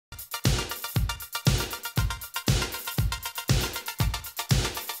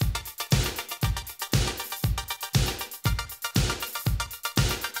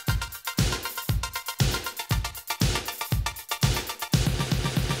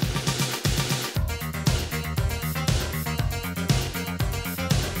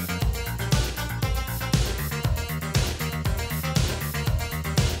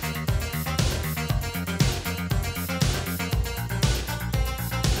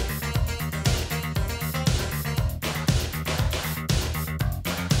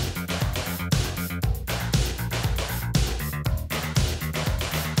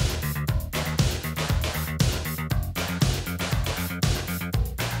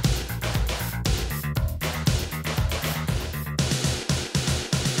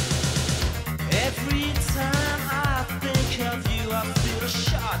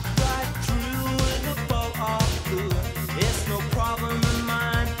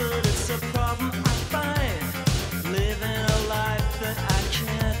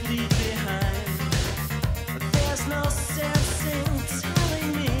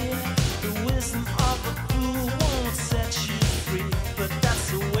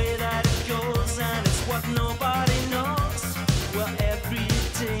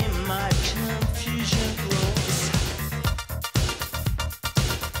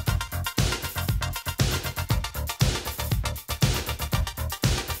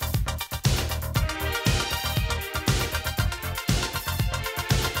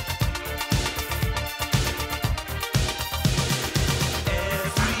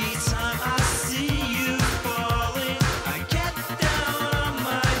Every time I see you falling, I get down on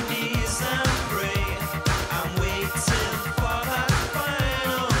my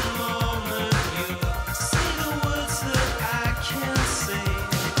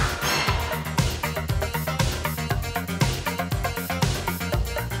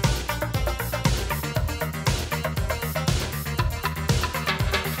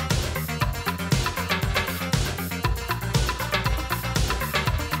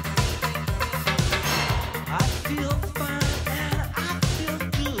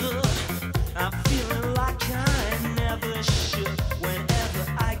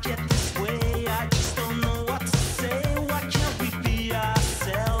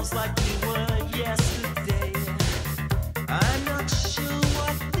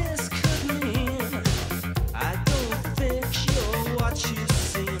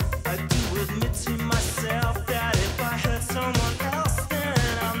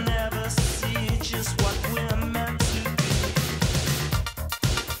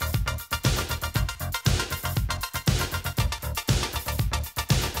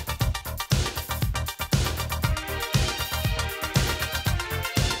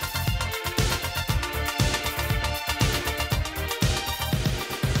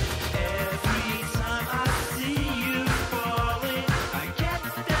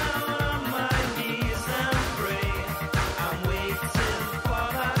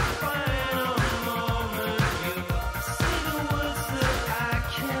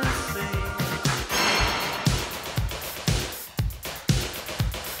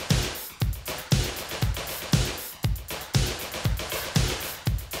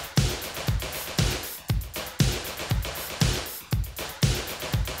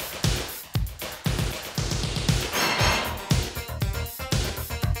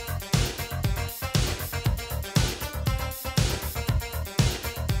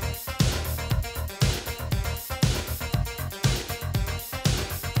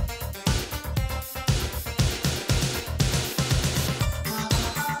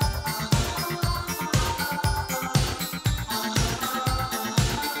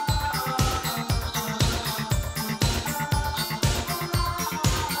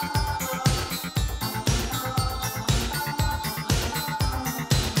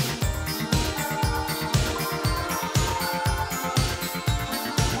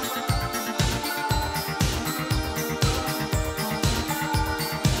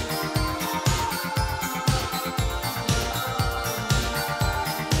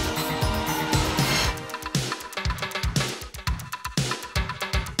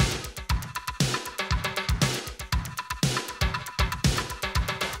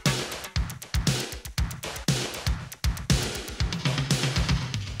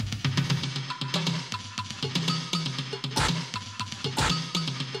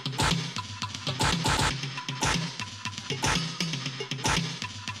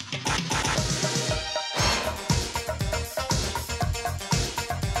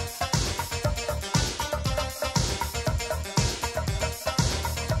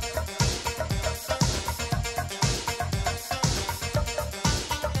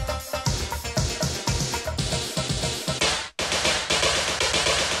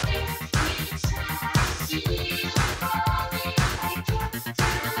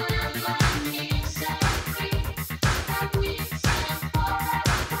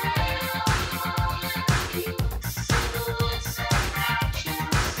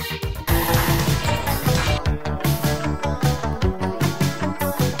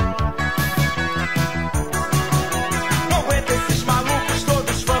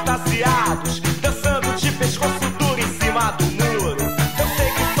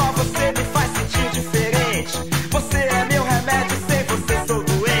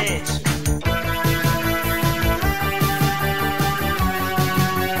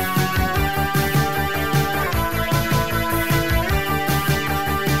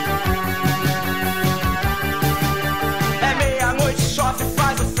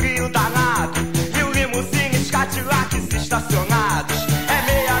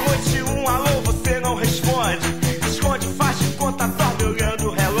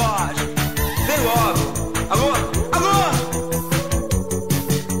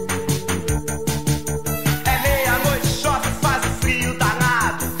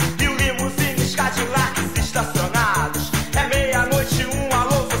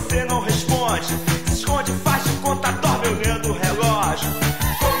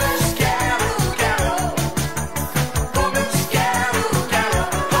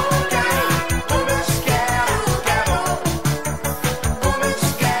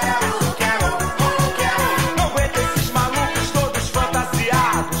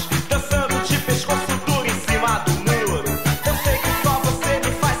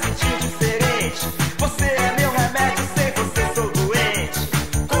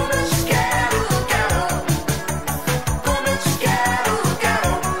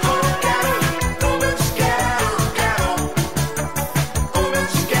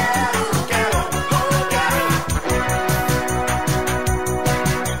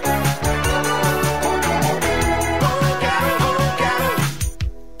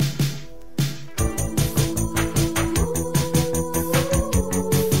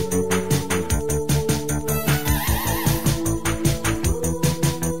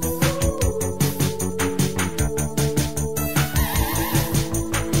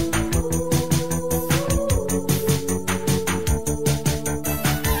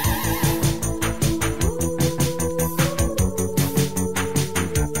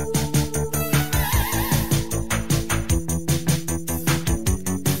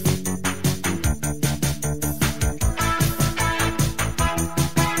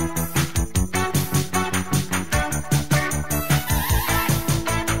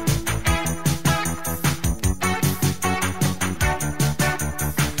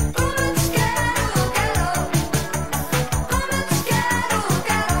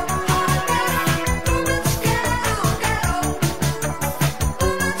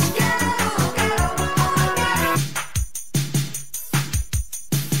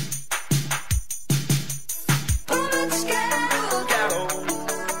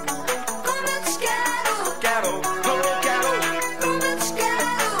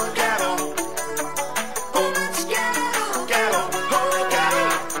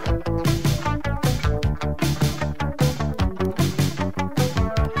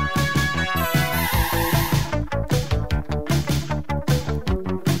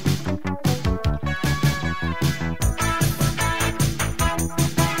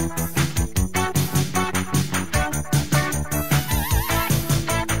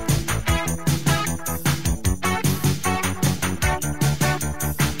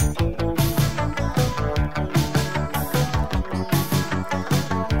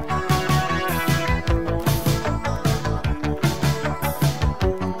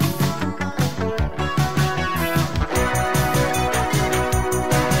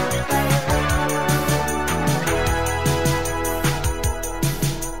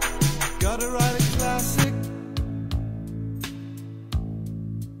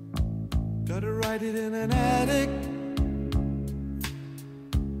Gotta write it in an attic.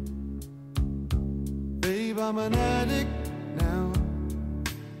 Babe, I'm an addict now.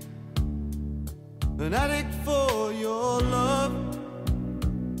 An addict for your love.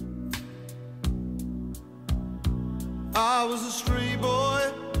 I was a stray boy,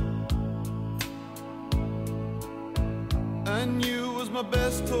 and you was my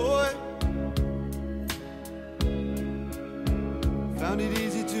best toy. Found it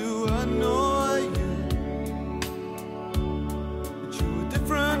easy to annoy you, but you were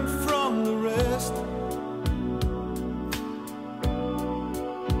different from the rest.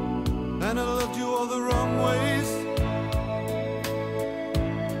 And I loved you all the wrong ways.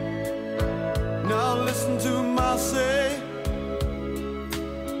 Now listen to my say.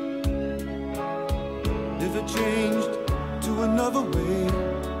 If it changed to another way,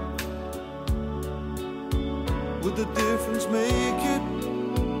 would the difference make it?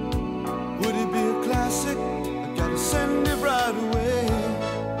 Would it be a classic? I gotta send it right away.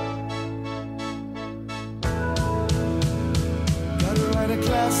 Gotta write a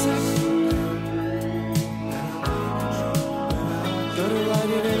classic. Gotta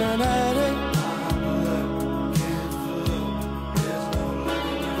write it in an attic.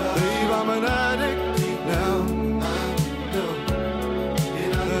 Babe, I'm an addict now.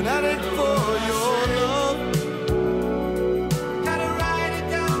 An addict for your love. Gotta write it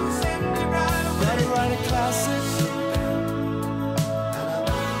down, send it right away. Gotta write a classic.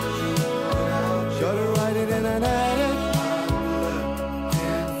 Gotta write it in an attic.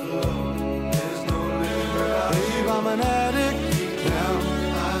 Babe, I'm an addict now.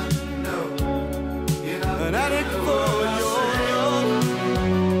 An addict for your love.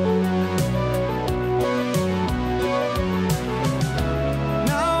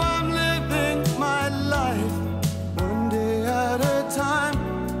 Now I'm living my life one day at a time.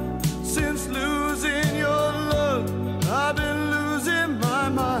 Since losing your love, I've been losing my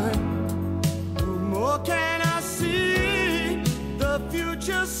mind. No more can I see the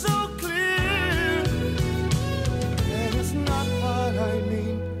future so clear. And it's not what I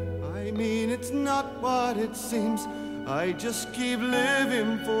mean. I mean, it's not what it seems. I just keep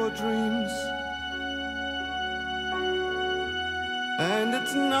living for dreams. And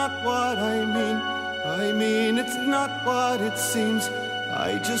it's not what I mean. I mean, it's not what it seems.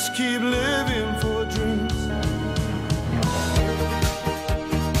 I just keep living for dreams.